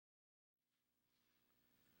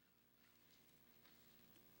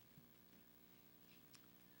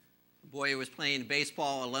boy who was playing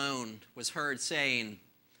baseball alone was heard saying,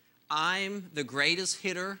 "I'm the greatest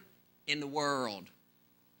hitter in the world."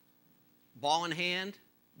 Ball in hand,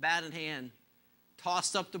 bat in hand,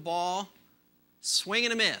 tossed up the ball, swing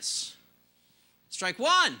and a miss. Strike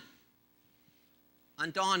one.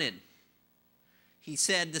 Undaunted, he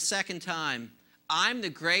said the second time, "I'm the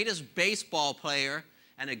greatest baseball player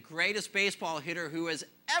and the greatest baseball hitter who has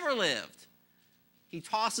ever lived." He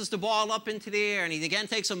tosses the ball up into the air, and he again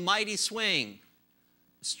takes a mighty swing.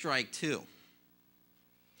 Strike two.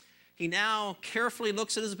 He now carefully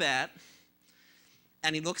looks at his bat,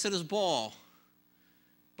 and he looks at his ball.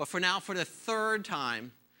 But for the third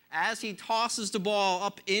time, as he tosses the ball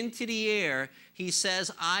up into the air, he says,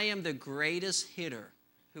 "I am the greatest hitter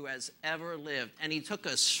who has ever lived." And he took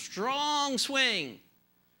a strong swing.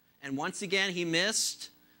 And once again, he missed.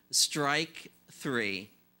 Strike three.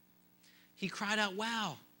 He cried out,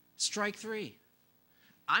 "Wow, strike three.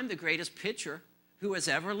 I'm the greatest pitcher who has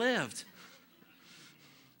ever lived."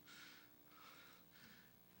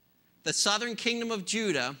 The southern kingdom of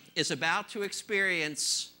Judah is about to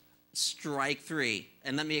experience strike three.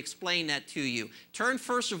 And let me explain that to you. Turn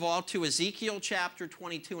first of all to Ezekiel chapter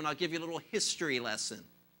 22, and I'll give you a little history lesson.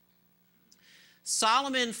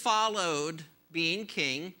 Solomon followed being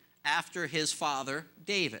king after his father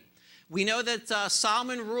David. We know that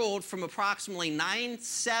Solomon ruled from approximately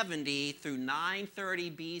 970 through 930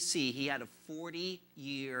 BC. He had a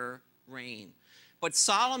 40-year reign. But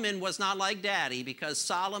Solomon was not like Daddy, because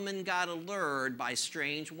Solomon got allured by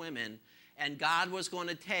strange women, and God was going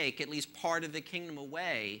to take at least part of the kingdom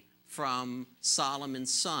away from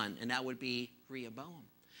Solomon's son, and that would be Rehoboam.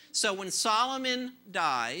 So when Solomon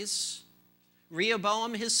dies,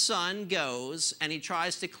 Rehoboam, his son, goes and he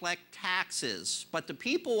tries to collect taxes. But the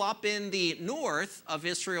people up in the north of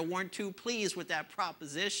Israel weren't too pleased with that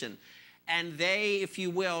proposition. And they, if you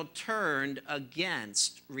will, turned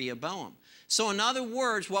against Rehoboam. So in other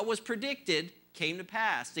words, what was predicted came to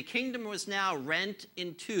pass. The kingdom was now rent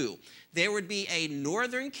in two. There would be a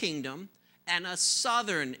northern kingdom and a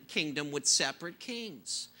southern kingdom with separate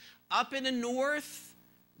kings. Up in the north,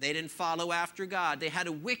 they didn't follow after God. They had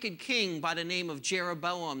a wicked king by the name of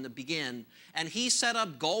Jeroboam to begin. And he set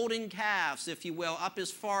up golden calves, if you will, up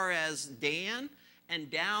as far as Dan and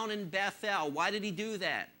down in Bethel. Why did he do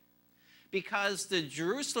that? Because the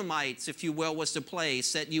Jerusalemites, if you will, was the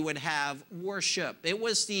place that you would have worship. It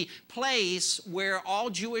was the place where all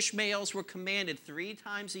Jewish males were commanded 3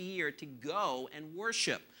 times a year to go and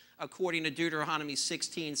worship, according to Deuteronomy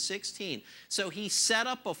 16:16. So he set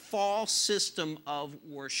up a false system of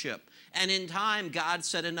worship. And in time, God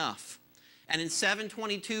said enough. And in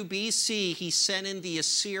 722 BC, he sent in the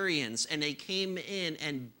Assyrians, and they came in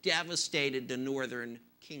and devastated the northern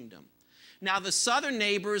kingdom. Now, the southern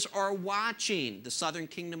neighbors are watching, the southern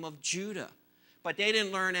kingdom of Judah, but they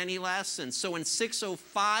didn't learn any lessons. So in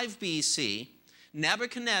 605 BC,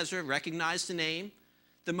 Nebuchadnezzar, recognized the name,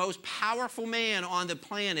 the most powerful man on the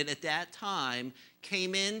planet at that time,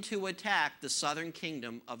 came in to attack the southern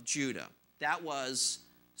kingdom of Judah. That was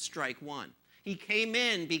strike one. He came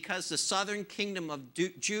in because the southern kingdom of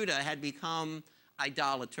Judah had become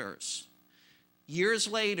idolaters. Years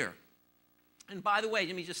later, and by the way,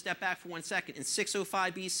 let me just step back for 1 second. In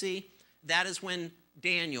 605 BC, that is when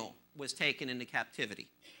Daniel was taken into captivity.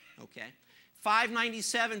 Okay?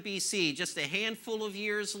 597 BC, just a handful of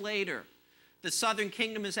years later, the southern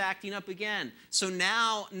kingdom is acting up again. So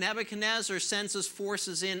now Nebuchadnezzar sends his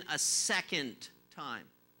forces in a second time.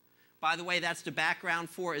 By the way, that's the background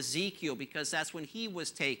for Ezekiel, because that's when he was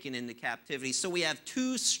taken into captivity. So we have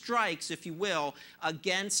 2 strikes, if you will,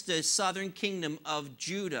 against the southern kingdom of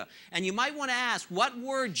Judah. And you might want to ask, what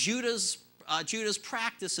were Judah's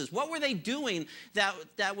practices? What were they doing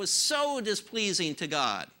that was so displeasing to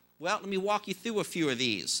God? Well, let me walk you through a few of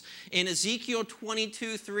these. In Ezekiel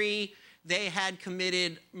 22:3, they had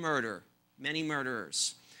committed murder, many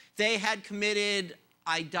murderers. They had committed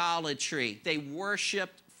idolatry. They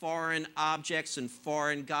worshiped foreign objects and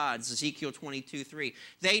foreign gods, Ezekiel 22:3.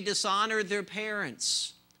 They dishonored their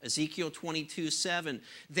parents, Ezekiel 22:7.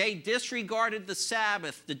 They disregarded the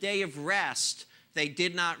Sabbath, the day of rest. They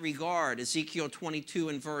did not regard, Ezekiel 22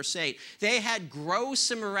 and verse 8. They had gross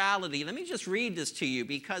immorality. Let me just read this to you,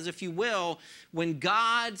 because if you will, when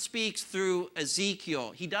God speaks through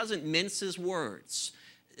Ezekiel, he doesn't mince his words.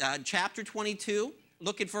 Chapter 22,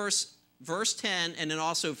 look at verse 10 and then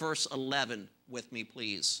also verse 11 with me,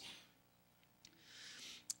 please.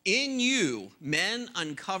 In you, men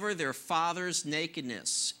uncover their father's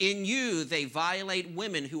nakedness. In you, they violate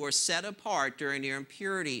women who are set apart during their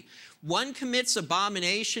impurity. One commits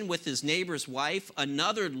abomination with his neighbor's wife.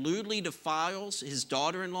 Another lewdly defiles his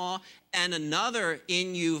daughter-in-law. And another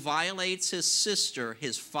in you violates his sister,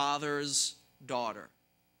 his father's daughter.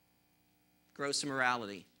 Gross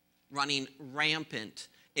immorality, running rampant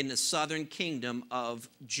in the southern kingdom of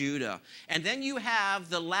Judah. And then you have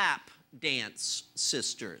the lap dance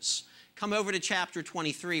sisters. Come over to chapter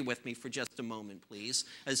 23 with me for just a moment, please.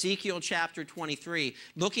 Ezekiel chapter 23,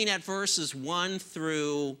 looking at verses 1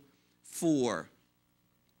 through 4.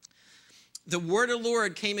 The word of the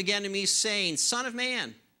Lord came again to me, saying, Son of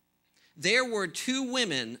man, there were two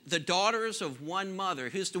women, the daughters of one mother.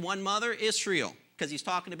 Who's the one mother? Israel. Because he's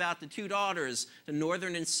talking about the two daughters, the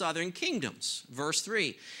northern and southern kingdoms. Verse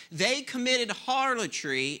 3, they committed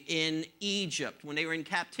harlotry in Egypt. When they were in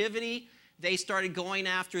captivity, they started going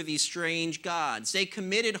after these strange gods. They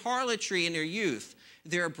committed harlotry in their youth.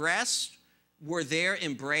 Their breasts were there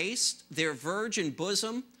embraced. Their virgin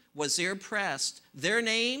bosom was there pressed. Their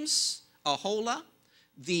names, Aholah,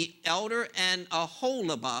 the elder, and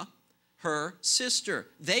Aholibah, her sister.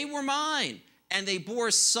 They were mine. And they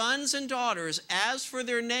bore sons and daughters. As for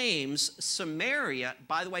their names, Samaria,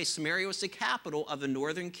 by the way, Samaria was the capital of the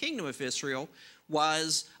northern kingdom of Israel,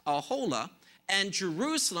 was Aholah. And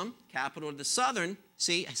Jerusalem, capital of the southern,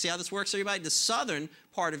 see how this works, everybody? The southern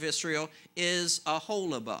part of Israel is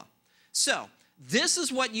Aholibah. So this is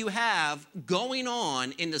what you have going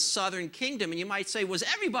on in the southern kingdom. And you might say, was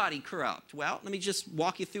everybody corrupt? Well, let me just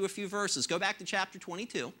walk you through a few verses. Go back to chapter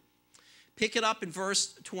 22. Pick it up in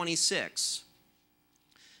verse 26.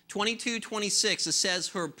 22:26, it says,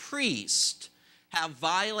 her priests have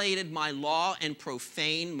violated my law and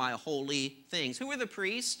profaned my holy things. Who were the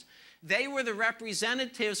priests? They were the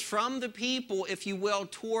representatives from the people, if you will,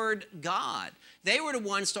 toward God. They were the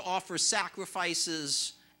ones to offer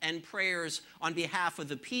sacrifices and prayers on behalf of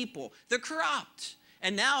the people. They're corrupt.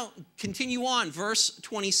 And now continue on, verse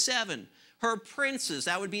 27. Her princes,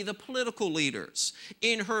 that would be the political leaders,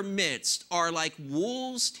 in her midst are like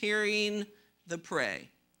wolves tearing the prey,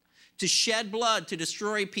 to shed blood, to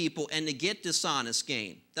destroy people, and to get dishonest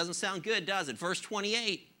gain. Doesn't sound good, does it? Verse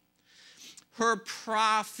 28. Her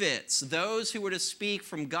prophets, those who were to speak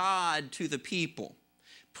from God to the people,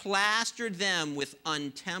 plastered them with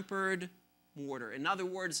untempered mortar. In other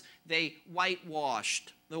words, they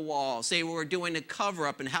whitewashed the walls. They were doing a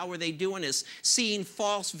cover-up. And how were they doing this? Seeing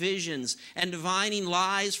false visions and divining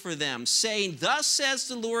lies for them, saying, thus says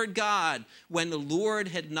the Lord God, when the Lord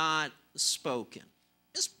had not spoken.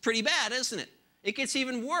 It's pretty bad, isn't it? It gets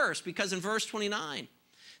even worse because in verse 29,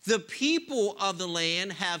 the people of the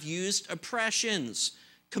land have used oppressions,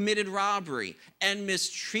 committed robbery, and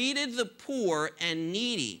mistreated the poor and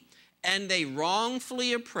needy, and they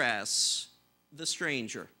wrongfully oppress the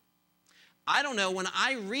stranger. I don't know, when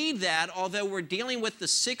I read that, although we're dealing with the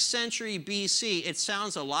 6th century BC, it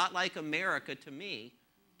sounds a lot like America to me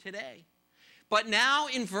today. But now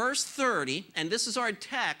in verse 30, and this is our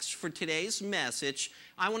text for today's message,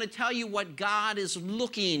 I want to tell you what God is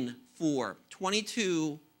looking for.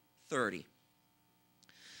 22:30.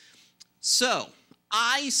 So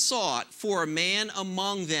I sought for a man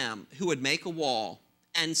among them who would make a wall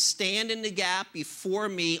and stand in the gap before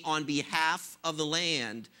me on behalf of the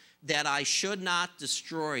land, that I should not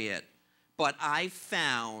destroy it, but I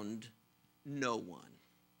found no one.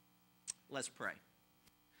 Let's pray.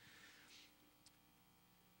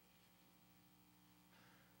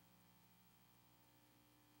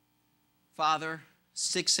 Father,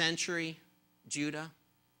 6th century Judah,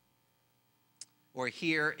 or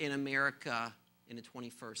here in America in the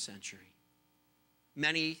 21st century.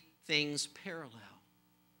 Many things parallel.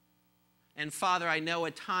 And Father, I know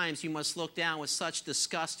at times you must look down with such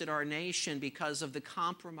disgust at our nation because of the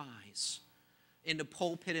compromise in the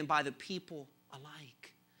pulpit and by the people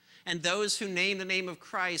alike. And those who name the name of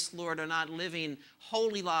Christ, Lord, are not living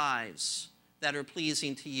holy lives that are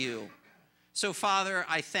pleasing to you. So, Father,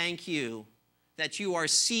 I thank you that you are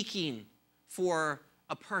seeking for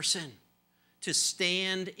a person to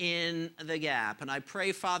stand in the gap. And I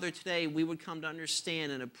pray, Father, today we would come to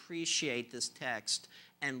understand and appreciate this text.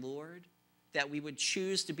 And, Lord, that we would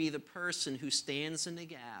choose to be the person who stands in the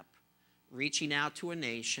gap, reaching out to a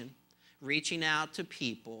nation, reaching out to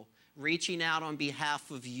people, reaching out on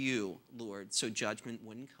behalf of you, Lord, so judgment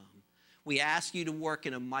wouldn't come. We ask you to work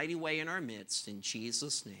in a mighty way in our midst. In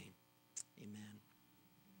Jesus' name.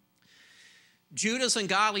 Judah's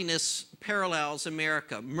ungodliness parallels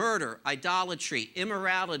America. Murder, idolatry,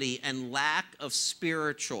 immorality, and lack of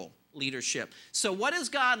spiritual leadership. So what is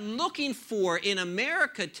God looking for in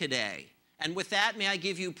America today? And with that, may I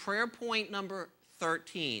give you prayer point number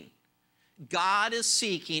 13. God is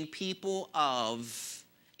seeking people of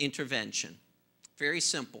intervention. Very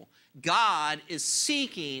simple. God is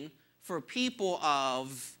seeking for people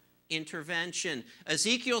of intervention.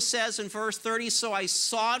 Ezekiel says in verse 30, so I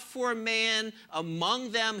sought for a man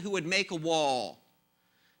among them who would make a wall.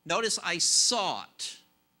 Notice I sought.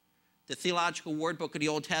 The Theological Word Book of the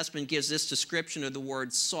Old Testament gives this description of the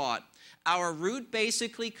word sought. Our root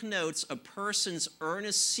basically connotes a person's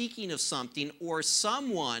earnest seeking of something or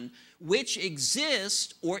someone which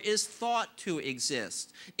exists or is thought to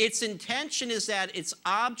exist. Its intention is that its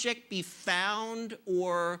object be found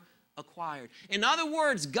or acquired. In other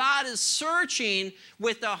words, God is searching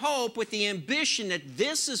with the hope, with the ambition that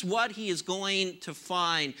this is what he is going to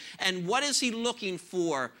find. And what is he looking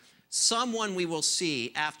for? Someone we will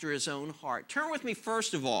see after his own heart. Turn with me,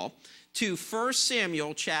 first of all, to 1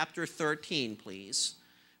 Samuel chapter 13, please.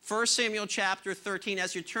 1 Samuel chapter 13.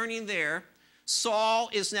 As you're turning there, Saul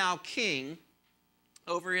is now king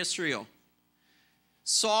over Israel.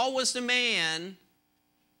 Saul was the man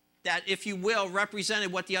that, if you will,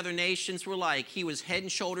 represented what the other nations were like. He was head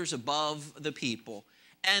and shoulders above the people.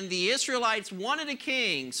 And the Israelites wanted a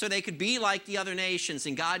king so they could be like the other nations,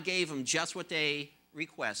 and God gave them just what they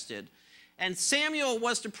requested. And Samuel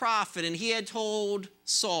was the prophet, and he had told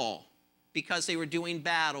Saul, because they were doing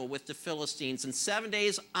battle with the Philistines, in 7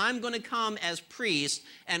 days I'm going to come as priest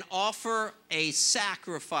and offer a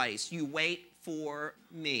sacrifice. You wait for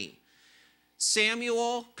me.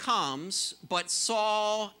 Samuel comes, but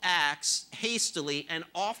Saul acts hastily and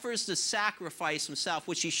offers the sacrifice himself,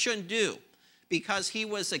 which he shouldn't do, because he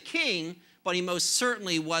was a king, but he most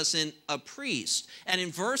certainly wasn't a priest. And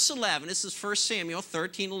in verse 11, this is 1 Samuel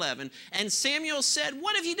 13:11, and Samuel said,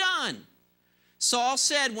 what have you done? Saul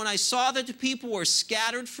said, when I saw that the people were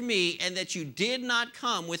scattered from me, and that you did not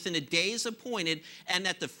come within the days appointed, and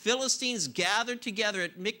that the Philistines gathered together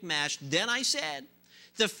at Michmash, then I said,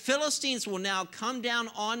 the Philistines will now come down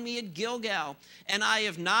on me at Gilgal, and I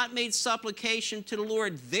have not made supplication to the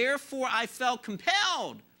Lord. Therefore I felt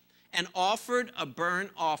compelled and offered a burnt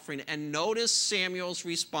offering. And notice Samuel's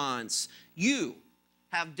response. You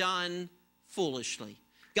have done foolishly.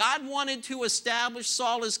 God wanted to establish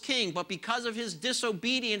Saul as king, but because of his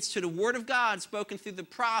disobedience to the word of God spoken through the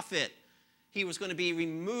prophet, he was going to be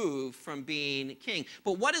removed from being king.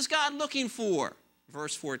 But what is God looking for?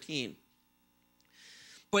 Verse 14.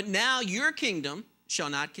 But now your kingdom shall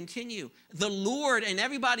not continue. The Lord, and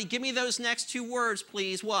everybody give me those next two words,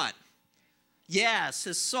 please. What? Yes,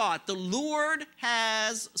 has sought. The Lord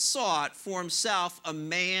has sought for himself a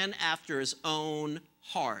man after his own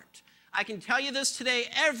heart. I can tell you this today,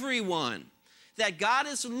 everyone, that God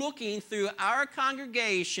is looking through our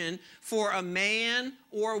congregation for a man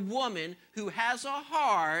or a woman who has a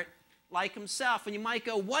heart like himself. And you might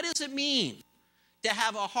go, what does it mean to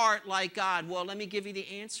have a heart like God? Well, let me give you the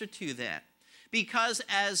answer to that. Because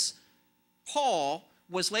as Paul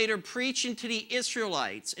was later preaching to the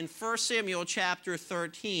Israelites in 1 Samuel chapter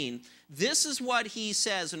 13, this is what he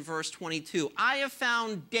says in verse 22. I have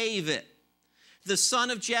found David, the son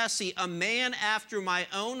of Jesse, a man after my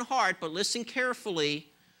own heart, but listen carefully,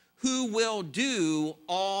 who will do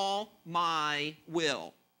all my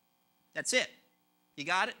will. That's it. You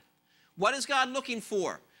got it? What is God looking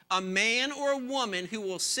for? A man or a woman who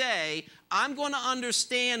will say, I'm going to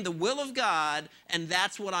understand the will of God, and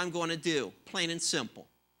that's what I'm going to do, plain and simple.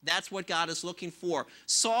 That's what God is looking for.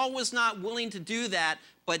 Saul was not willing to do that,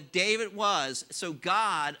 but David was. So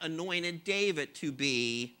God anointed David to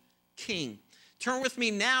be king. Turn with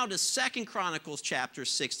me now to 2 Chronicles chapter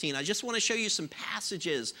 16. I just want to show you some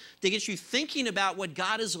passages to get you thinking about what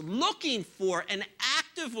God is looking for and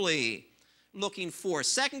actively looking for.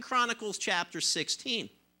 2 Chronicles chapter 16.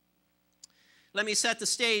 Let me set the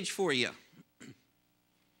stage for you.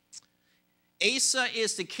 Asa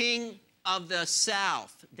is the king of the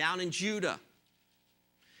south, down in Judah.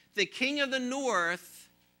 The king of the north,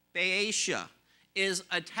 Baasha, is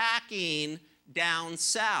attacking down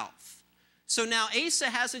south. So now Asa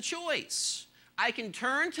has a choice. I can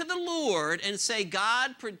turn to the Lord and say,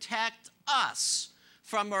 God, protect us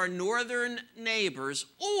from our northern neighbors,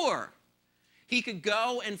 or he could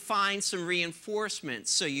go and find some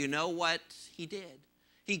reinforcements. So you know what he did?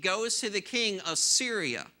 He goes to the king of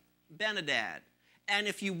Syria, Ben-Hadad. And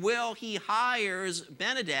if you will, he hires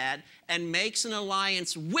Ben-Hadad and makes an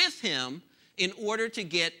alliance with him in order to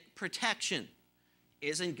get protection.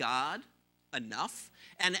 Isn't God enough?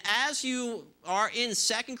 And as you are in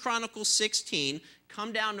 2 Chronicles 16,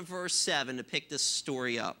 come down to verse 7 to pick this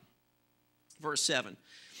story up. Verse 7.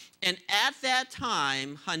 And at that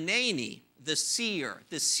time, Hanani, the seer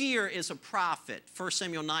is a prophet. 1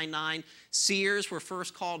 Samuel 9:9, seers were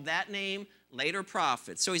first called that name, later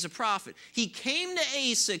prophets. So he's a prophet. He came to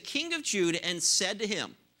Asa, king of Judah, and said to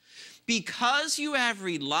him, because you have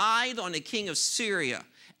relied on the king of Syria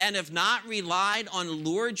and have not relied on the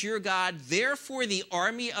Lord your God, therefore the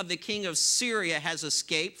army of the king of Syria has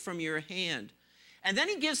escaped from your hand. And then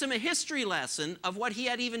he gives him a history lesson of what he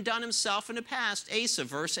had even done himself in the past. Asa,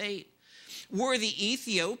 verse 8. Were the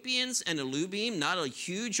Ethiopians and the Lubim not a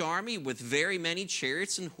huge army with very many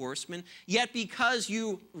chariots and horsemen? Yet because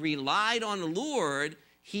you relied on the Lord,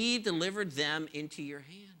 he delivered them into your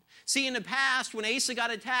hand. See, in the past, when Asa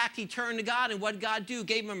got attacked, he turned to God, and what did God do?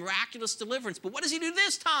 Gave him a miraculous deliverance. But what does he do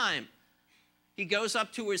this time? He goes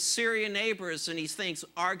up to his Syrian neighbors, and he thinks,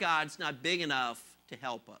 our God's not big enough to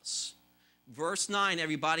help us. Verse 9,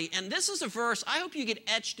 everybody, and this is a verse I hope you get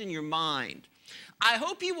etched in your mind. I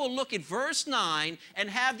hope you will look at verse 9 and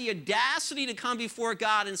have the audacity to come before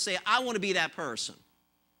God and say, I want to be that person.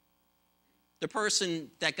 The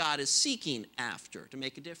person that God is seeking after to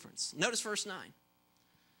make a difference. Notice verse 9.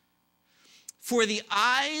 For the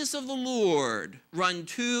eyes of the Lord run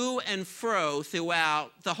to and fro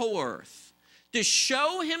throughout the whole earth, to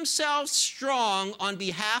show himself strong on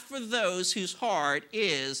behalf of those whose heart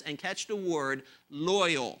is, and catch the word,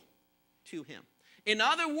 loyal to him. In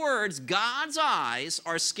other words, God's eyes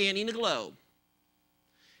are scanning the globe.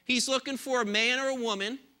 He's looking for a man or a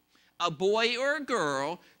woman, a boy or a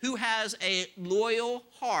girl who has a loyal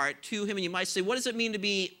heart to him. And you might say, what does it mean to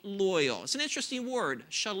be loyal? It's an interesting word,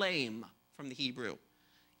 shalom from the Hebrew.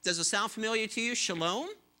 Does it sound familiar to you? Shalom?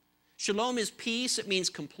 Shalom is peace. It means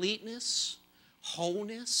completeness,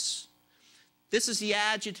 wholeness. This is the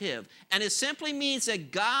adjective. And it simply means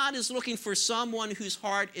that God is looking for someone whose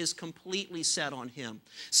heart is completely set on him.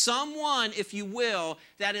 Someone, if you will,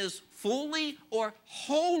 that is fully or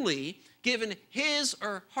wholly given his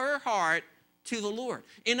or her heart to the Lord.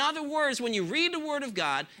 In other words, when you read the Word of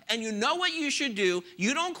God and you know what you should do,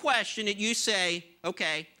 you don't question it. You say,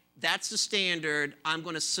 okay, that's the standard. I'm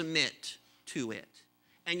going to submit to it.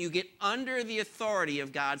 And you get under the authority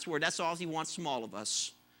of God's Word. That's all he wants from all of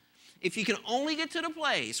us. If you can only get to the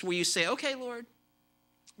place where you say, okay, Lord,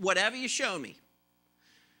 whatever you show me,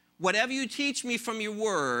 whatever you teach me from your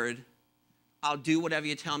word, I'll do whatever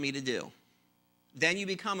you tell me to do. Then you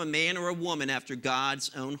become a man or a woman after God's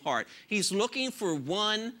own heart. He's looking for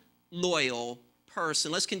one loyal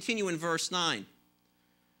person. Let's continue in verse 9.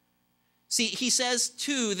 See, he says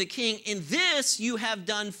to the king, in this you have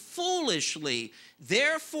done foolishly.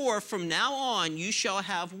 Therefore, from now on, you shall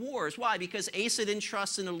have wars. Why? Because Asa didn't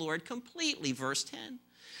trust in the Lord completely. Verse 10.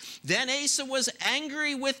 Then Asa was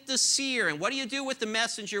angry with the seer. And what do you do with the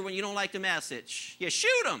messenger when you don't like the message? You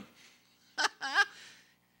shoot him.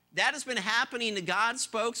 That has been happening to God's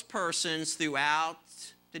spokespersons throughout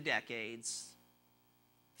the decades,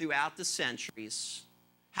 throughout the centuries.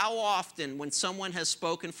 How often, when someone has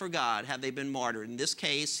spoken for God, have they been martyred? In this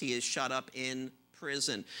case, he is shut up in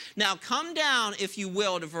prison. Now, come down, if you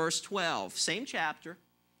will, to verse 12. Same chapter,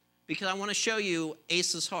 because I want to show you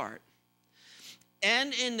Asa's heart.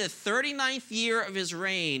 And in the 39th year of his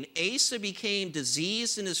reign, Asa became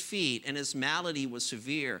diseased in his feet, and his malady was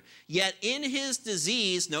severe. Yet in his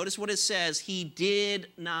disease, notice what it says, he did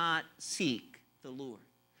not seek the Lord.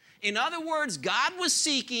 In other words, God was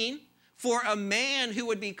seeking for a man who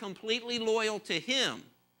would be completely loyal to him.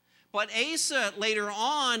 But Asa, later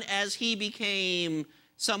on, as he became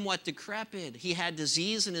somewhat decrepit, he had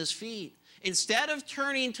disease in his feet. Instead of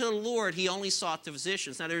turning to the Lord, he only sought the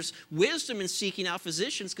physicians. Now, there's wisdom in seeking out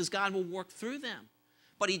physicians because God will work through them.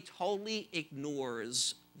 But he totally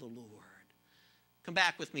ignores the Lord. Come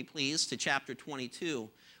back with me, please, to chapter 22.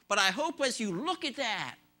 But I hope as you look at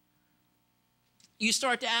that, you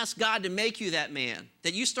start to ask God to make you that man,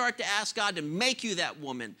 that you start to ask God to make you that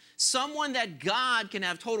woman, someone that God can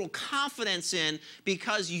have total confidence in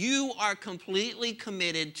because you are completely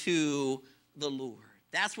committed to the Lord.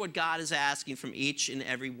 That's what God is asking from each and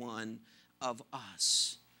every one of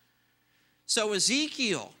us. So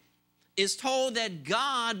Ezekiel is told that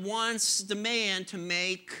God wants the man to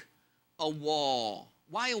make a wall.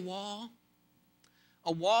 Why a wall?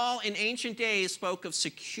 A wall in ancient days spoke of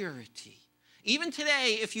security. Even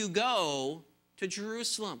today, if you go to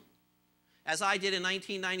Jerusalem, as I did in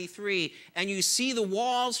 1993, and you see the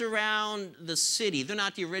walls around the city, they're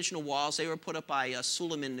not the original walls. They were put up by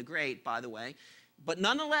Suleiman the Great, by the way. But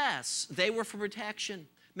nonetheless, they were for protection.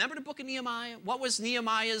 Remember the book of Nehemiah? What was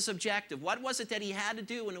Nehemiah's objective? What was it that he had to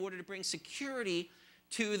do in order to bring security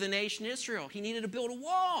to the nation Israel? He needed to build a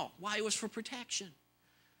wall. Why? It was for protection.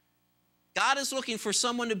 God is looking for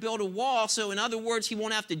someone to build a wall, so in other words, he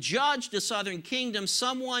won't have to judge the southern kingdom,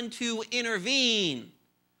 someone to intervene.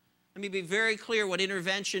 Let me be very clear what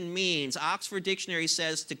intervention means. Oxford Dictionary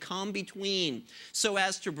says to come between so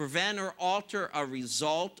as to prevent or alter a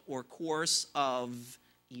result or course of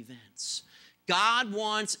events. God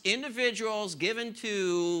wants individuals given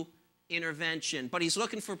to intervention, but he's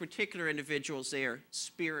looking for particular individuals there,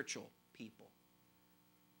 spiritual people.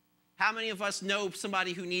 How many of us know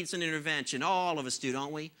somebody who needs an intervention? All of us do,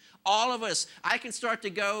 don't we? All of us. I can start to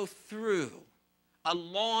go through a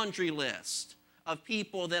laundry list of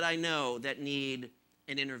people that I know that need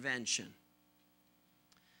an intervention.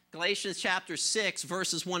 Galatians chapter 6,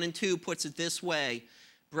 verses 1 and 2 puts it this way.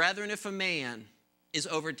 Brethren, if a man is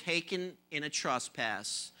overtaken in a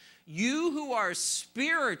trespass, you who are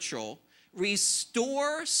spiritual,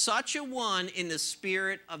 restore such a one in the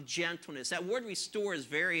spirit of gentleness. That word restore is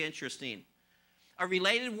very interesting. A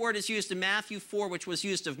related word is used in Matthew 4, which was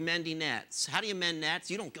used of mending nets. How do you mend nets?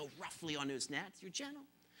 You don't go roughly on those nets. You're gentle.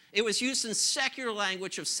 It was used in secular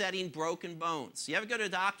language of setting broken bones. You ever go to a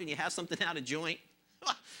doctor and you have something out of joint?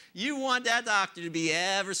 You want that doctor to be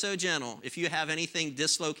ever so gentle if you have anything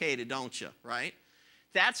dislocated, don't you? Right?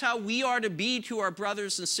 That's how we are to be to our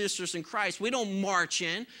brothers and sisters in Christ. We don't march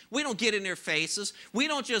in. We don't get in their faces. We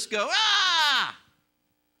don't just go, ah!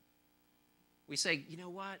 We say, you know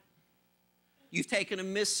what? You've taken a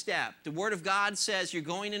misstep. The Word of God says you're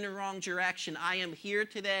going in the wrong direction. I am here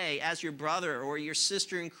today as your brother or your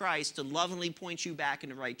sister in Christ to lovingly point you back in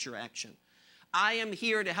the right direction. I am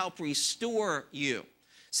here to help restore you.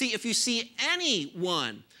 See, if you see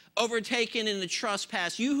anyone overtaken in the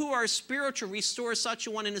trespass, you who are spiritual, restore such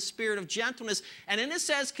a one in the spirit of gentleness. And then it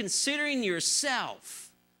says, considering yourself,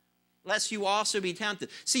 lest you also be tempted.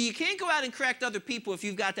 See, you can't go out and correct other people if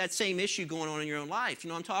you've got that same issue going on in your own life. You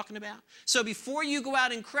know what I'm talking about? So before you go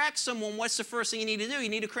out and correct someone, what's the first thing you need to do? You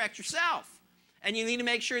need to correct yourself. And you need to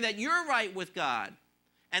make sure that you're right with God.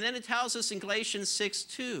 And then it tells us in Galatians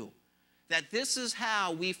 6:2 that this is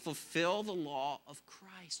how we fulfill the law of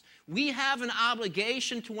Christ. We have an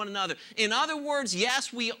obligation to one another. In other words,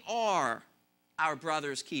 yes, we are our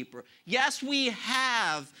brother's keeper. Yes, we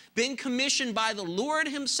have been commissioned by the Lord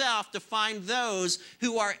himself to find those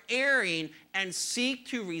who are erring and seek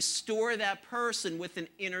to restore that person with an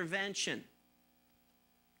intervention.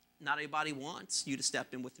 Not everybody wants you to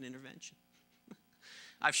step in with an intervention.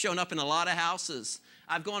 I've shown up in a lot of houses.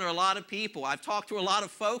 I've gone to a lot of people. I've talked to a lot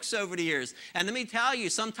of folks over the years. And let me tell you,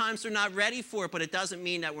 sometimes they're not ready for it, but it doesn't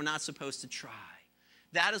mean that we're not supposed to try.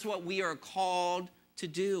 That is what we are called to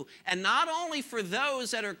do. And not only for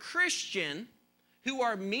those that are Christian who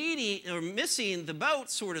are missing the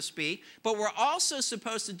boat, so to speak, but we're also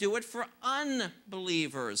supposed to do it for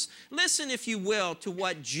unbelievers. Listen, if you will, to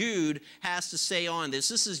what Jude has to say on this.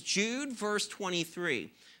 This is Jude, verse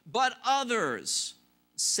 23. But others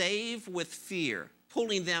save with fear,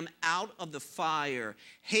 pulling them out of the fire,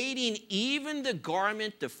 hating even the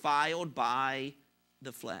garment defiled by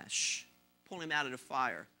the flesh. Pulling them out of the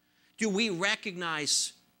fire. Do we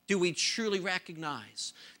truly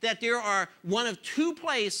recognize that there are one of two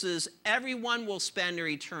places everyone will spend their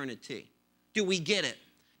eternity? Do we get it?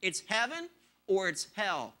 It's heaven or it's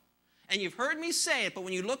hell. And you've heard me say it, but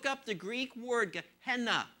when you look up the Greek word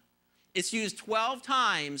Gehenna, it's used 12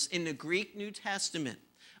 times in the Greek New Testament.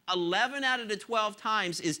 11 out of the 12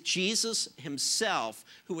 times is Jesus himself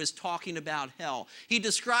who is talking about hell. He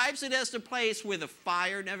describes it as the place where the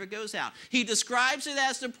fire never goes out. He describes it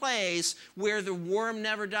as the place where the worm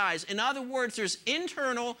never dies. In other words, there's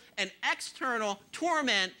internal and external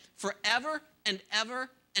torment forever and ever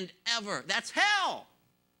and ever. That's hell.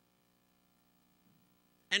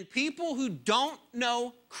 And people who don't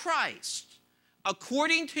know Christ,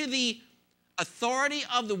 according to the authority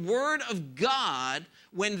of the Word of God,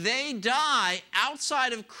 when they die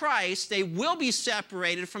outside of Christ, they will be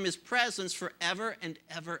separated from his presence forever and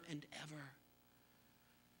ever and ever.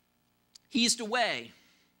 He's the way.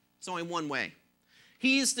 It's only one way.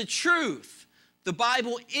 He's the truth. The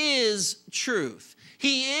Bible is truth.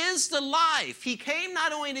 He is the life. He came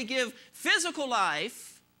not only to give physical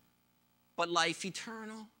life, but life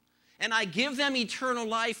eternal. And I give them eternal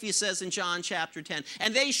life, he says in John chapter 10.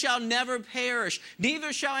 And they shall never perish,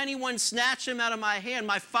 neither shall anyone snatch them out of my hand.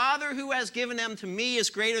 My Father who has given them to me is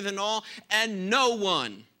greater than all, and no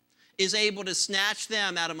one is able to snatch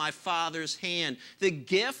them out of my Father's hand. The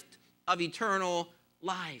gift of eternal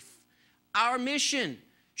life. Our mission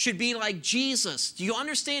should be like Jesus. Do you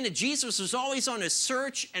understand that Jesus was always on a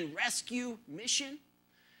search and rescue mission?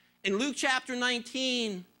 In Luke chapter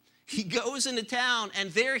 19, he goes into town,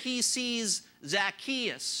 and there he sees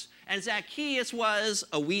Zacchaeus. And Zacchaeus was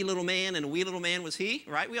a wee little man, and a wee little man was he,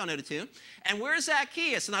 right? We all know the tune. And where's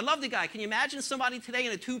Zacchaeus? And I love the guy. Can you imagine somebody today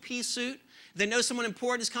in a two-piece suit? They know someone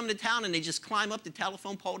important is coming to town, and they just climb up the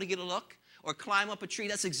telephone pole to get a look, or climb up a tree.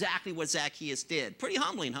 That's exactly what Zacchaeus did. Pretty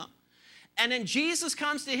humbling, huh? And then Jesus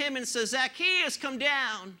comes to him and says, Zacchaeus, come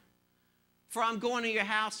down, for I'm going to your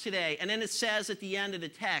house today. And then it says at the end of the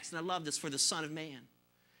text, and I love this, for the Son of Man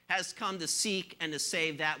has come to seek and to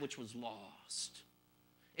save that which was lost.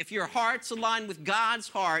 If your heart's aligned with God's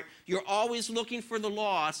heart, you're always looking for the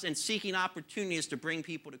lost and seeking opportunities to bring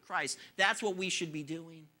people to Christ. That's what we should be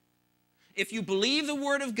doing. If you believe the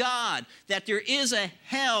word of God, that there is a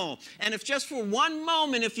hell, and if just for one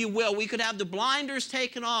moment, if you will, we could have the blinders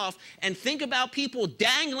taken off and think about people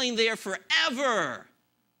dangling there forever.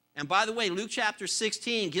 And by the way, Luke chapter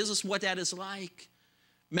 16 gives us what that is like.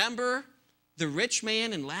 Remember the rich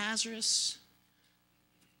man and Lazarus?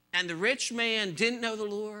 And the rich man didn't know the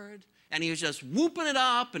Lord, and he was just whooping it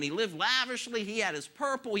up, and he lived lavishly. He had his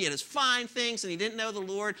purple, he had his fine things, and he didn't know the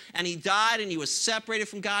Lord, and he died, and he was separated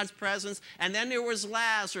from God's presence. And then there was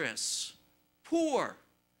Lazarus, poor,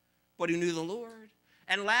 but who knew the Lord.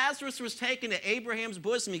 And Lazarus was taken to Abraham's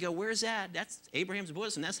bosom. You go, where's that? That's Abraham's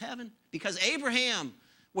bosom. That's heaven. Because Abraham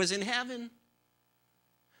was in heaven.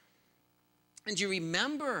 And do you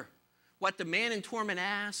remember what the man in torment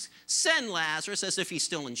asked? Send Lazarus, as if he's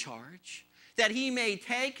still in charge, that he may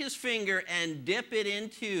take his finger and dip it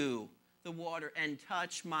into the water and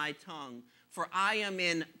touch my tongue, for I am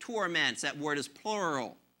in torments. That word is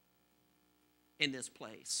plural in this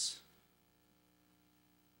place.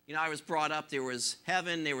 You know, I was brought up, there was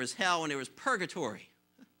heaven, there was hell, and there was purgatory.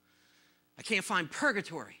 I can't find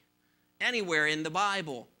purgatory anywhere in the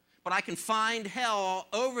Bible, but I can find hell all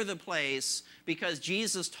over the place because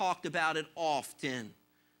Jesus talked about it often.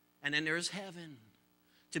 And then there's heaven,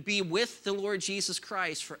 to be with the Lord Jesus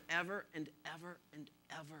Christ forever and ever and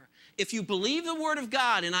ever. If you believe the word of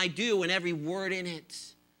God, and I do, and every word in it,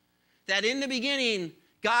 that in the beginning,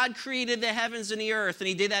 God created the heavens and the earth, and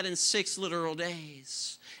he did that in 6 literal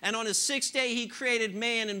days. And on the 6th day, he created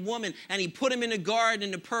man and woman, and he put them in a garden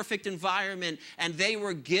in a perfect environment, and they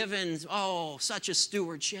were given, such a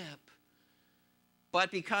stewardship.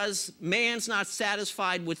 But because man's not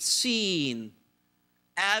satisfied with seeing,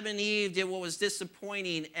 Adam and Eve did what was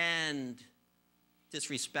disappointing and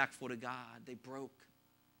disrespectful to God. They broke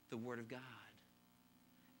the word of God.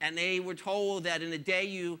 And they were told that in the day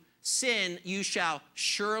you sin, you shall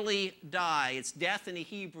surely die. It's death in the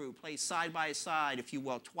Hebrew, placed side by side, if you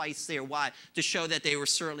will, twice there. Why? To show that they were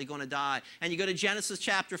certainly going to die. And you go to Genesis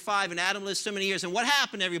chapter 5, and Adam lived so many years. And what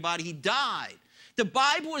happened, everybody? He died. The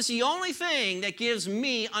Bible is the only thing that gives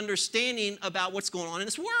me understanding about what's going on in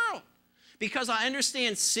this world. Because I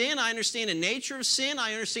understand sin, I understand the nature of sin,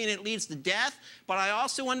 I understand it leads to death, but I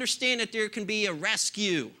also understand that there can be a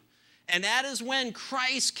rescue. And that is when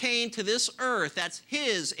Christ came to this earth. That's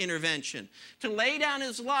his intervention, to lay down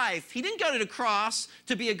his life. He didn't go to the cross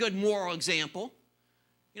to be a good moral example.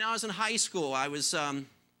 You know, I was in high school. I was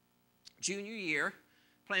junior year,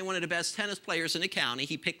 playing one of the best tennis players in the county.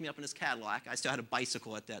 He picked me up in his Cadillac. I still had a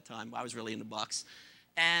bicycle at that time. I was really into bucks.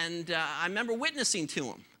 And I remember witnessing to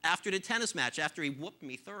him after the tennis match, after he whooped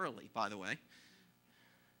me thoroughly, by the way.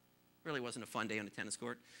 Really wasn't a fun day on the tennis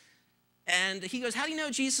court. And he goes, how do you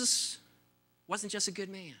know Jesus wasn't just a good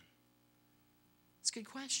man? It's a good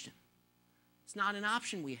question. It's not an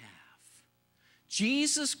option we have.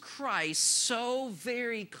 Jesus Christ so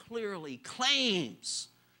very clearly claims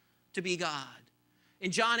to be God.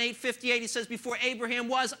 In John 8:58, he says, before Abraham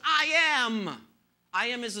was, I am. I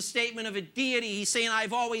am is a statement of a deity. He's saying,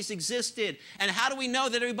 I've always existed. And how do we know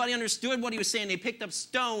that everybody understood what he was saying? They picked up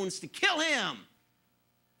stones to kill him.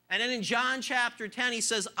 And then in John chapter 10, he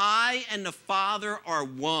says, I and the Father are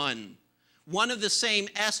one. One of the same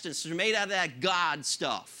essence. They're made out of that God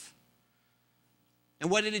stuff. And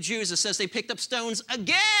what did the Jews? It says they picked up stones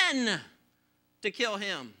again to kill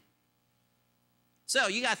him. So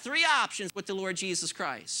you got 3 options with the Lord Jesus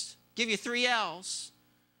Christ. Give you 3 L's.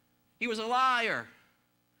 He was a liar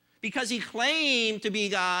because he claimed to be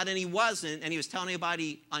God and he wasn't, and he was telling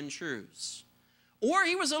everybody untruths. Or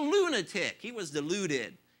he was a lunatic. He was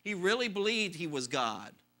deluded. He really believed he was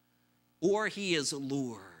God. Or he is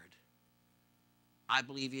Lord. I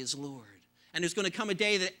believe he is Lord. And there's going to come a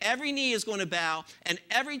day that every knee is going to bow and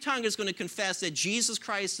every tongue is going to confess that Jesus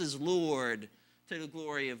Christ is Lord to the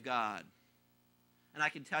glory of God. And I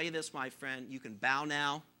can tell you this, my friend, you can bow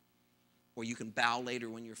now or you can bow later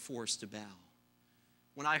when you're forced to bow.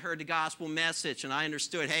 When I heard the gospel message and I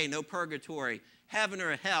understood, hey, no purgatory, heaven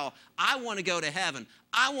or hell, I want to go to heaven.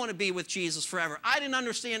 I want to be with Jesus forever. I didn't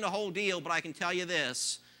understand the whole deal, but I can tell you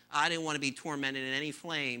this. I didn't want to be tormented in any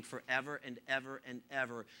flame forever and ever and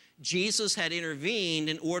ever. Jesus had intervened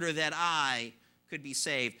in order that I could be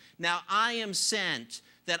saved. Now I am sent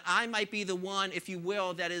that I might be the one, if you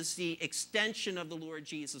will, that is the extension of the Lord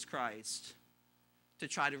Jesus Christ to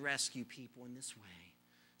try to rescue people in this way.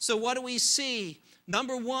 So what do we see?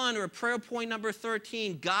 Number one, or prayer point number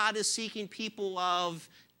 13, God is seeking people of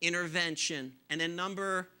intervention. And then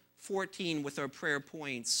number 14 with our prayer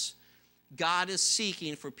points, God is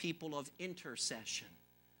seeking for people of intercession.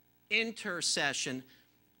 Intercession.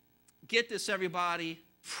 Get this, everybody.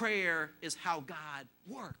 Prayer is how God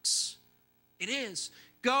works. It is.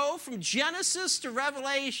 Go from Genesis to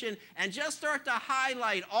Revelation and just start to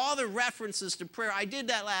highlight all the references to prayer. I did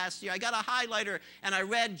that last year. I got a highlighter and I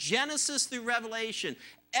read Genesis through Revelation.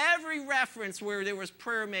 Every reference where there was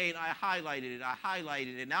prayer made, I highlighted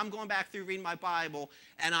it. Now I'm going back through reading my Bible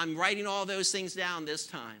and I'm writing all those things down this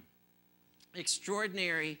time.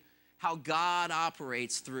 Extraordinary how God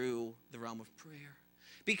operates through the realm of prayer.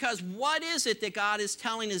 Because what is it that God is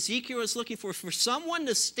telling Ezekiel is looking for? For someone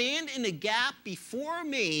to stand in the gap before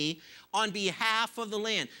me on behalf of the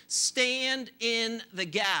land. Stand in the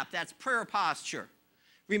gap. That's prayer posture.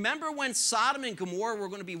 Remember when Sodom and Gomorrah were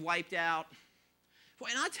going to be wiped out?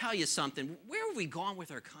 Well, and I'll tell you something. Where have we gone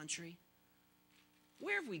with our country?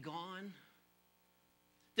 Where have we gone?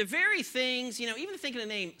 The very things, you know, even thinking of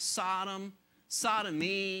the name Sodom,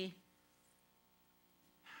 sodomy,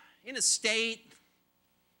 in a state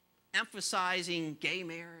emphasizing gay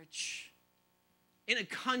marriage. In a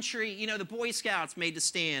country, you know, the Boy Scouts made the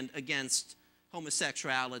stand against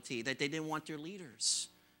homosexuality, that they didn't want their leaders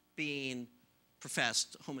being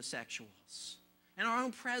professed homosexuals. And our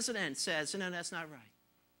own president says, no, that's not right.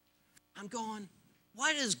 I'm going,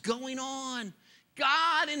 what is going on?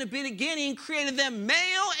 God in the beginning created them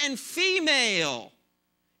male and female.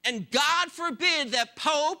 And God forbid that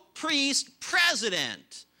pope, priest,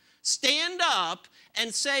 president stand up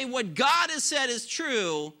and say what God has said is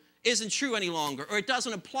true isn't true any longer, or it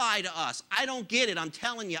doesn't apply to us. I don't get it. I'm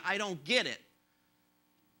telling you, I don't get it.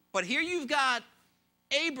 But here you've got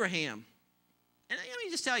Abraham. And let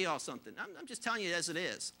me just tell you all something. I'm just telling you as it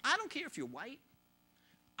is. I don't care if you're white.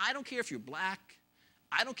 I don't care if you're black.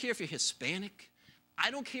 I don't care if you're Hispanic.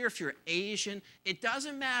 I don't care if you're Asian. It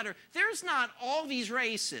doesn't matter. There's not all these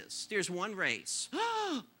races. There's one race.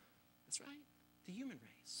 That's right, the human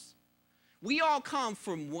race. We all come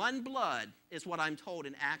from one blood, is what I'm told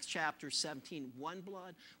in Acts chapter 17, one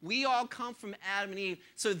blood. We all come from Adam and Eve.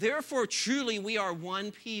 So therefore, truly, we are one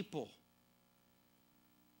people.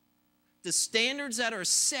 The standards that are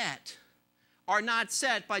set are not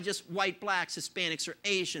set by just white, blacks, Hispanics, or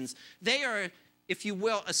Asians. They are, if you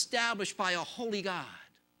will, established by a holy God.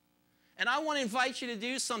 And I want to invite you to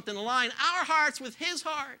do something, align our hearts with his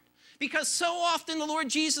heart. Because so often the Lord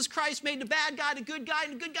Jesus Christ made the bad guy the good guy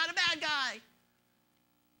and the good guy the bad guy.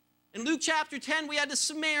 In Luke chapter 10, we had the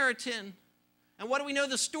Samaritan. And what do we know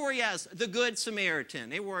the story as? The Good Samaritan.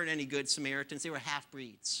 They weren't any good Samaritans. They were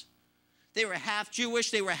half-breeds. They were half Jewish.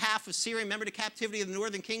 They were half Assyrian. Remember the captivity of the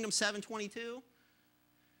northern kingdom, 722?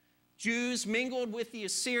 Jews mingled with the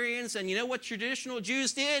Assyrians. And you know what traditional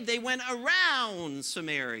Jews did? They went around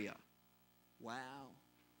Samaria. Wow.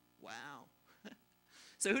 Wow.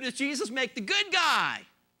 So who does Jesus make the good guy?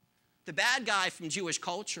 The bad guy from Jewish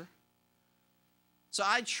culture. So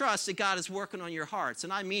I trust that God is working on your hearts.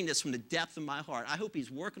 And I mean this from the depth of my heart. I hope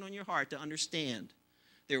he's working on your heart to understand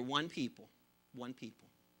they're one people. One people.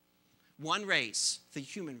 One race, the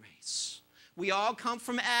human race. We all come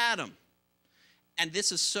from Adam. And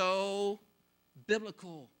this is so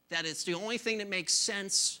biblical that it's the only thing that makes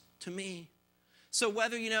sense to me. So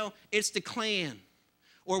whether, you know, it's the Klan,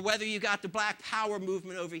 or whether you got the Black Power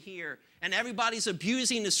movement over here, and everybody's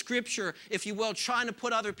abusing the scripture, if you will, trying to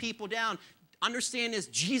put other people down, understand this,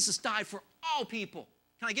 Jesus died for all people.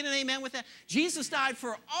 Can I get an amen with that? Jesus died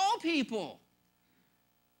for all people.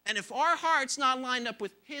 And if our heart's not lined up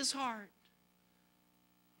with his heart,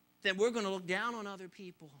 then we're going to look down on other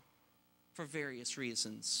people for various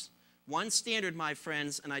reasons. One standard, my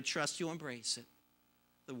friends, and I trust you'll embrace it,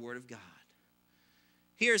 the Word of God.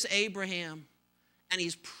 Here's Abraham. And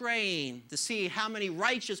he's praying to see how many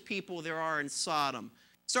righteous people there are in Sodom.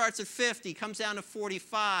 Starts at 50, comes down to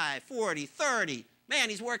 45, 40, 30. Man,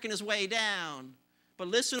 he's working his way down. But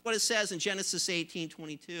listen to what it says in Genesis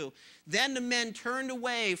 18:22. Then the men turned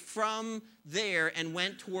away from there and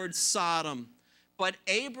went towards Sodom. But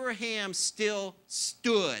Abraham still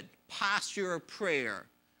stood, posture of prayer,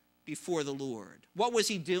 before the Lord. What was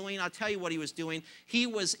he doing? I'll tell you what he was doing. He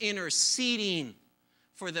was interceding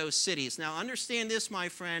for those cities. Now understand this, my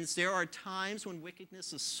friends, there are times when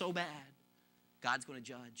wickedness is so bad God's going to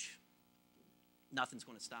judge. Nothing's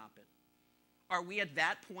going to stop it. Are we at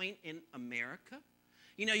that point in America?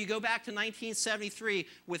 You know, you go back to 1973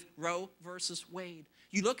 with Roe versus Wade.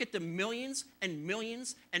 You look at the millions and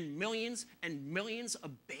millions and millions and millions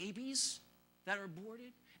of babies that are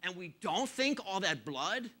aborted, and we don't think all that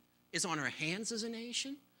blood is on our hands as a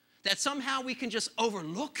nation? That somehow we can just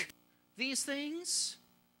overlook these things?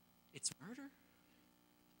 It's murder.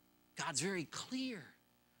 God's very clear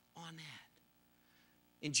on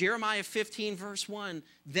that. In Jeremiah 15, verse 1,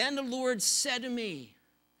 then the Lord said to me,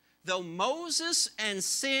 though Moses and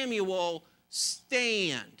Samuel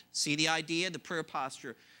stand, see the idea, the prayer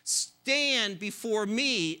posture, stand before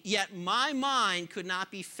me, yet my mind could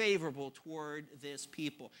not be favorable toward this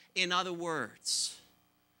people. In other words,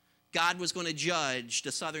 God was going to judge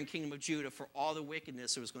the southern kingdom of Judah for all the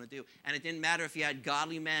wickedness it was going to do. And it didn't matter if you had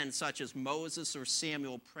godly men such as Moses or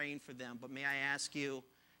Samuel praying for them. But may I ask you,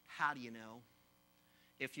 how do you know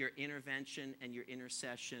if your intervention and your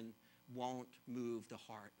intercession won't move the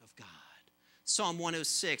heart of God? Psalm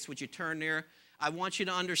 106, would you turn there? I want you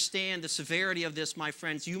to understand the severity of this, my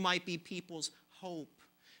friends. You might be people's hope.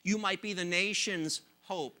 You might be the nation's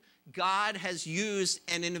hope. God has used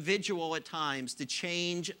an individual at times to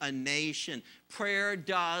change a nation. Prayer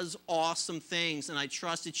does awesome things, and I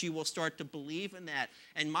trust that you will start to believe in that.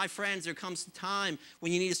 And my friends, there comes a time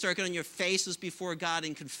when you need to start getting on your faces before God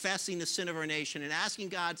and confessing the sin of our nation and asking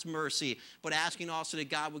God's mercy, but asking also that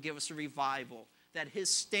God will give us a revival, that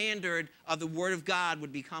his standard of the Word of God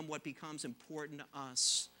would become what becomes important to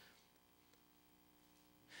us.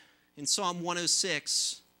 In Psalm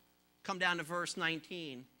 106, come down to verse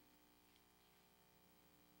 19.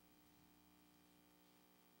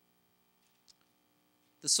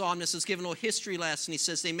 The psalmist is given a little history lesson. He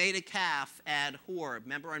says they made a calf at Horeb.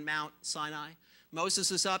 Remember on Mount Sinai?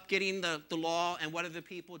 Moses is up getting the law, and what are the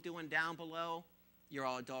people doing down below? You're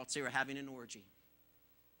all adults. They were having an orgy.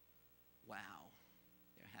 Wow.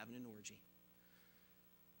 They're having an orgy.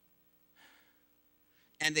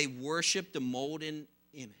 And they worshiped the molten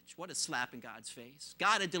image. What a slap in God's face.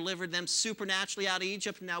 God had delivered them supernaturally out of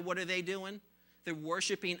Egypt, and now what are they doing? They're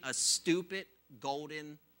worshiping a stupid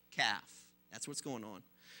golden calf. That's what's going on.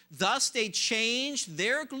 Thus they changed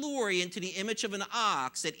their glory into the image of an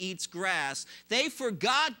ox that eats grass. They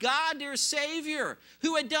forgot God, their Savior,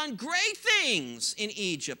 who had done great things in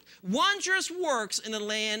Egypt, wondrous works in the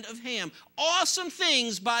land of Ham, awesome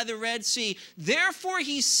things by the Red Sea. Therefore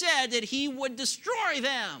he said that he would destroy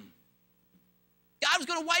them. God was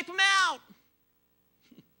going to wipe them out.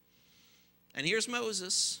 And here's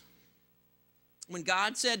Moses. When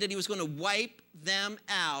God said that he was going to wipe them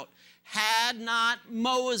out, had not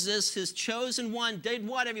Moses, his chosen one, did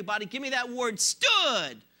what, everybody? Give me that word,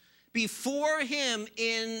 stood before him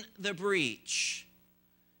in the breach.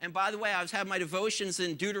 And by the way, I was having my devotions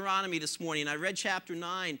in Deuteronomy this morning, and I read chapter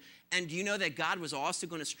 9, and do you know that God was also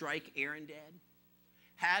going to strike Aaron dead?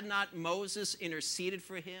 Had not Moses interceded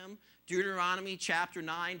for him? Deuteronomy chapter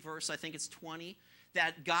 9, verse, I think it's 20.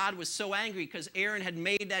 That God was so angry because Aaron had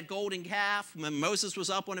made that golden calf. When Moses was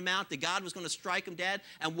up on the mount, that God was going to strike him dead.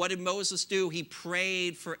 And what did Moses do? He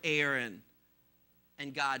prayed for Aaron,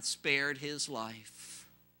 and God spared his life.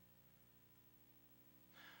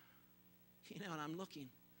 You know, and I'm looking,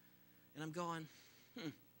 and I'm going,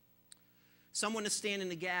 someone to stand in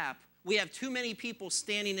the gap. We have too many people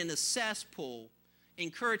standing in the cesspool,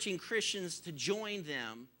 encouraging Christians to join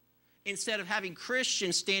them, instead of having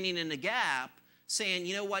Christians standing in the gap, saying,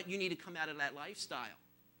 you know what, you need to come out of that lifestyle.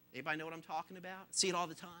 Anybody know what I'm talking about? See it all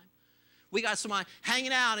the time. We got somebody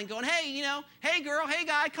hanging out and going, hey, you know, hey girl, hey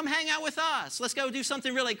guy, come hang out with us. Let's go do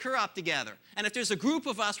something really corrupt together. And if there's a group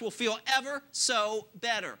of us, we'll feel ever so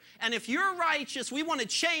better. And if you're righteous, we want to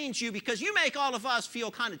change you because you make all of us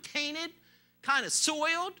feel kind of tainted, kind of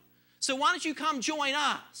soiled. So why don't you come join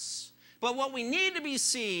us? But what we need to be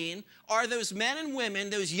seeing are those men and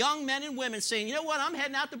women, those young men and women saying, you know what, I'm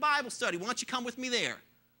heading out to Bible study. Why don't you come with me there?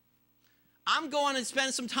 I'm going and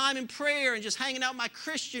spend some time in prayer and just hanging out with my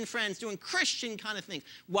Christian friends, doing Christian kind of things.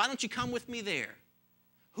 Why don't you come with me there?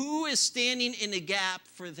 Who is standing in the gap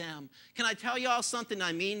for them? Can I tell you all something?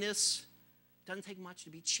 I mean this. It doesn't take much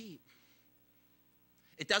to be cheap.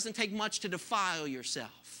 It doesn't take much to defile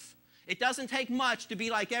yourself. It doesn't take much to be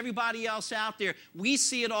like everybody else out there. We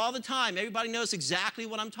see it all the time. Everybody knows exactly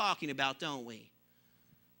what I'm talking about, don't we?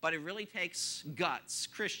 But it really takes guts,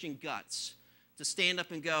 Christian guts, to stand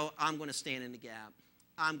up and go, I'm going to stand in the gap.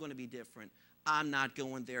 I'm going to be different. I'm not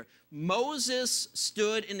going there. Moses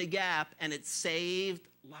stood in the gap, and it saved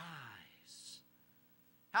lives.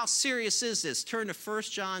 How serious is this? Turn to 1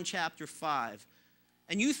 John chapter 5.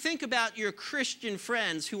 and you think about your Christian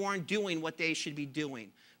friends who aren't doing what they should be doing.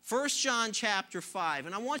 1 John chapter 5,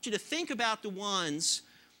 and I want you to think about the ones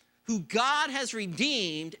who God has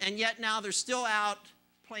redeemed, and yet now they're still out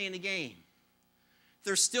playing the game.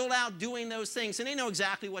 They're still out doing those things, and they know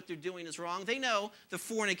exactly what they're doing is wrong. They know the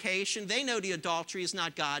fornication. They know the adultery is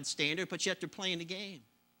not God's standard, but yet they're playing the game.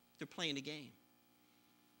 They're playing the game.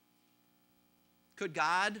 Could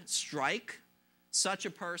God strike such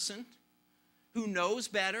a person who knows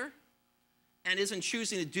better and isn't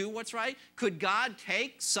choosing to do what's right? Could God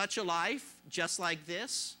take such a life just like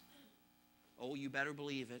this? Oh, you better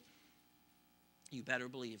believe it. You better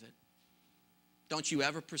believe it. Don't you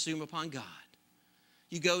ever presume upon God.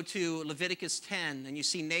 You go to Leviticus 10 and you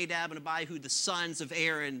see Nadab and Abihu, the sons of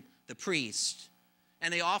Aaron, the priest.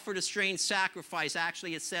 And they offered a strange sacrifice.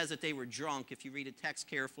 Actually, it says that they were drunk. If you read the text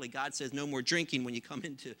carefully, God says, no more drinking when you come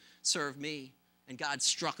in to serve me. And God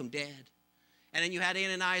struck them dead. And then you had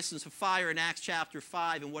Ananias and Sapphira in Acts chapter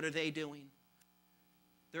 5. And what are they doing?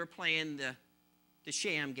 They're playing the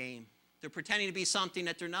sham game. They're pretending to be something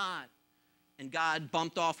that they're not. And God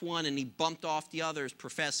bumped off one and he bumped off the others,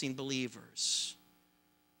 professing believers.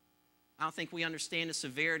 I don't think we understand the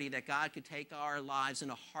severity that God could take our lives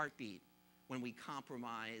in a heartbeat when we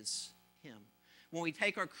compromise him. When we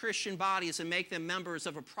take our Christian bodies and make them members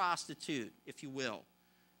of a prostitute, if you will,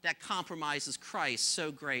 that compromises Christ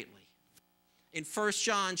so greatly. In 1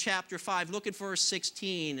 John chapter 5, look at verse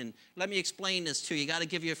 16, and let me explain this to you. Got to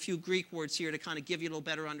give you a few Greek words here to kind of give you a little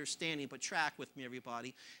better understanding, but track with me,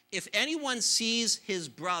 everybody. If anyone sees his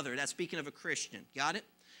brother, that's speaking of a Christian, got it?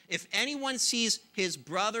 If anyone sees his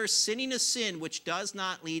brother sinning a sin which does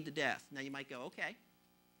not lead to death. Now you might go, okay,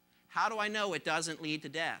 how do I know it doesn't lead to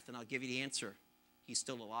death? And I'll give you the answer. He's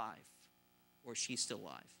still alive, or she's still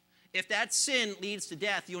alive. If that sin leads to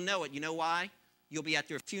death, you'll know it. You know why? You'll be at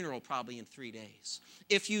their funeral probably in 3 days.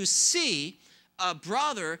 If you see a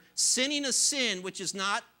brother sinning a sin which is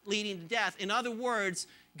not leading to death, in other words,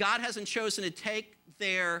 God hasn't chosen to take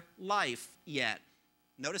their life yet.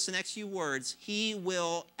 Notice the next few words, he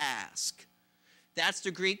will ask. That's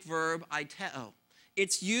the Greek verb aiteo.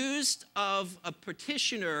 It's used of a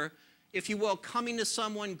petitioner, if you will, coming to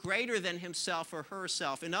someone greater than himself or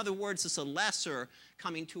herself. In other words, it's a lesser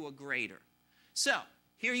coming to a greater. So,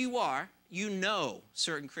 here you are. You know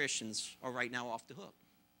certain Christians are right now off the hook.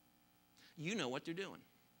 You know what they're doing.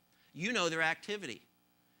 You know their activity.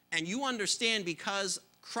 And you understand because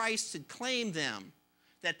Christ had claimed them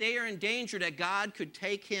that they are in danger that God could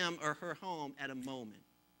take him or her home at a moment.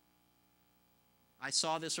 I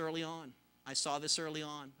saw this early on. I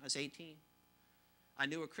was 18. I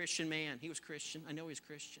knew a Christian man. He was Christian. I know he was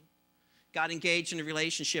Christian. Got engaged in a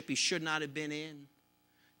relationship he should not have been in.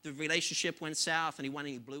 The relationship went south, and he went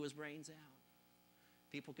and he blew his brains out.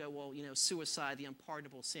 People go, well, you know, suicide, the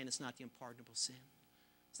unpardonable sin. It's not the unpardonable sin.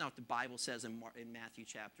 It's not what the Bible says in Matthew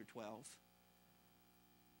chapter 12.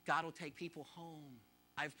 God will take people home.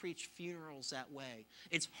 I've preached funerals that way.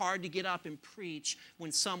 It's hard to get up and preach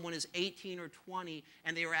when someone is 18 or 20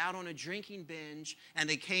 and they were out on a drinking binge and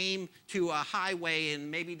they came to a highway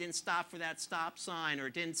and maybe didn't stop for that stop sign or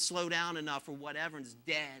didn't slow down enough or whatever and is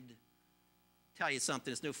dead. Tell you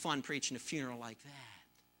something, it's no fun preaching a funeral like that.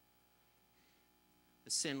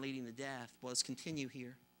 The sin leading to death. Well, let's continue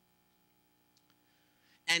here.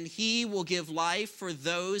 And he will give life for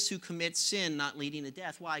those who commit sin, not leading to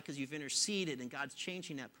death. Why? Because you've interceded and God's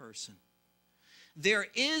changing that person. There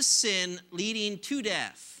is sin leading to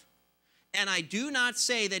death. And I do not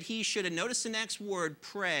say that he should, and notice the next word,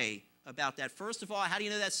 pray about that. First of all, how do you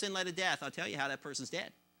know that sin led to death? I'll tell you how that person's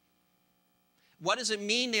dead. What does it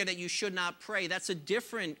mean there that you should not pray? That's a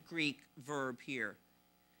different Greek verb here.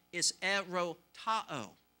 It's erotao.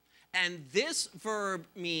 And this verb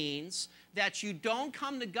means that you don't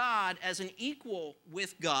come to God as an equal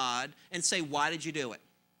with God and say, why did you do it?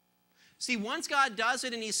 See, once God does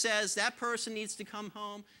it and he says that person needs to come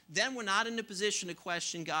home, then we're not in a position to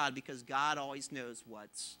question God because God always knows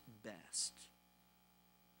what's best.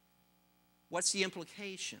 What's the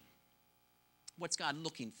implication? What's God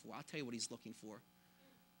looking for? I'll tell you what he's looking for.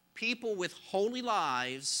 People with holy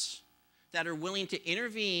lives that are willing to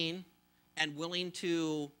intervene and willing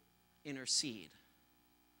to intercede.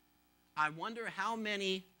 I wonder how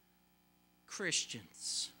many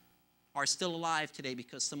Christians are still alive today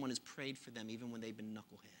because someone has prayed for them even when they've been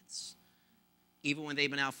knuckleheads, even when they've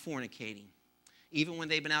been out fornicating, even when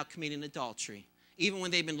they've been out committing adultery, even when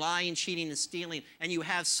they've been lying, cheating, and stealing. And you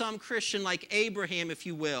have some Christian like Abraham, if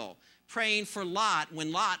you will, praying for Lot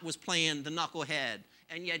when Lot was playing the knucklehead,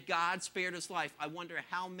 and yet God spared his life. I wonder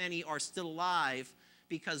how many are still alive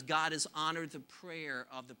because God has honored the prayer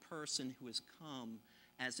of the person who has come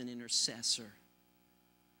as an intercessor.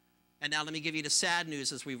 And now let me give you the sad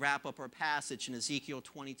news as we wrap up our passage in Ezekiel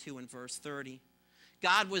 22 and verse 30.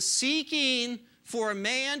 God was seeking for a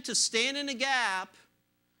man to stand in a gap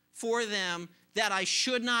for them that I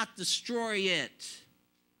should not destroy it.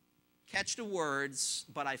 Catch the words,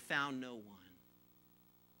 but I found no one.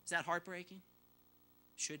 Is that heartbreaking?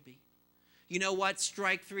 Should be. You know what?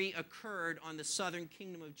 Strike 3 occurred on the southern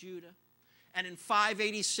kingdom of Judah. And in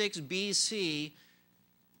 586 BC,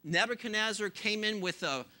 Nebuchadnezzar came in with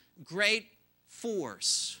a great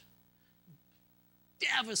force,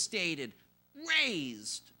 devastated,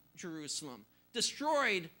 razed Jerusalem,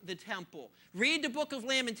 destroyed the temple. Read the book of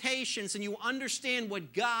Lamentations and you understand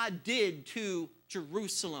what God did to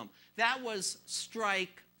Jerusalem. That was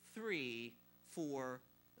strike 3 for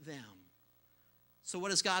them. So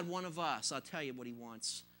what does God want of us? I'll tell you what he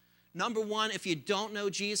wants. Number one, if you don't know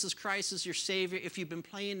Jesus Christ as your Savior, if you've been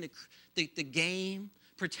playing the game,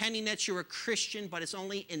 pretending that you're a Christian, but it's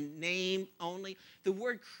only in name only. The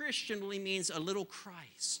word Christian really means a little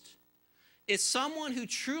Christ. It's someone who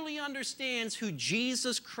truly understands who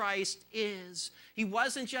Jesus Christ is. He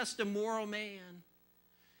wasn't just a moral man.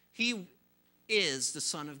 He is the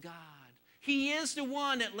Son of God. He is the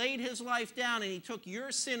one that laid his life down and he took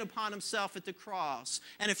your sin upon himself at the cross.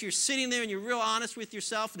 And if you're sitting there and you're real honest with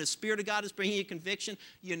yourself and the Spirit of God is bringing you conviction,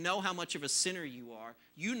 you know how much of a sinner you are.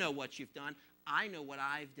 You know what you've done. I know what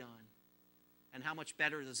I've done. And how much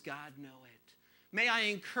better does God know it? May I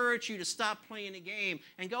encourage you to stop playing the game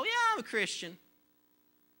and go, yeah, I'm a Christian.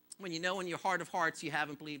 When you know in your heart of hearts you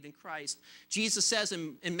haven't believed in Christ. Jesus says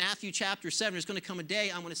in Matthew chapter 7, there's going to come a day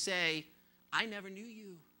I'm going to say, I never knew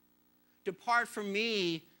you. Depart from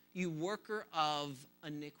me, you worker of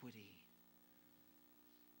iniquity.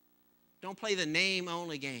 Don't play the name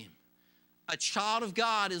only game. A child of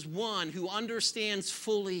God is one who understands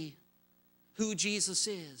fully who Jesus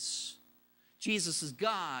is. Jesus is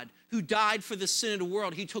God who died for the sin of the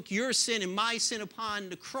world. He took your sin and my sin upon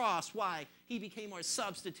the cross. Why? He became our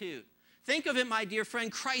substitute. Think of it, my dear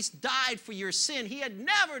friend. Christ died for your sin. He had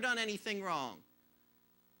never done anything wrong.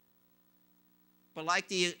 But like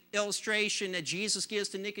the illustration that Jesus gives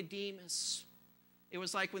to Nicodemus, it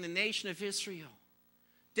was like when the nation of Israel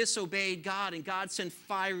disobeyed God and God sent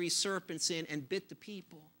fiery serpents in and bit the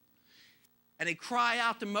people. And they cry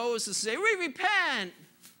out to Moses and say, we repent.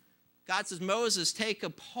 God says, Moses, take a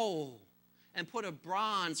pole and put a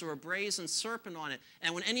bronze or a brazen serpent on it.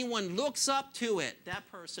 And when anyone looks up to it,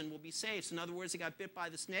 that person will be saved. So in other words, they got bit by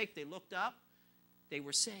the snake. They looked up. They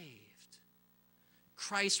were saved.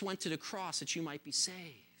 Christ went to the cross that you might be saved.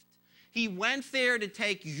 He went there to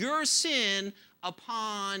take your sin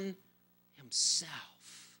upon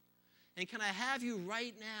himself. And can I have you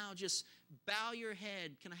right now just bow your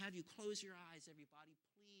head? Can I have you close your eyes, everybody?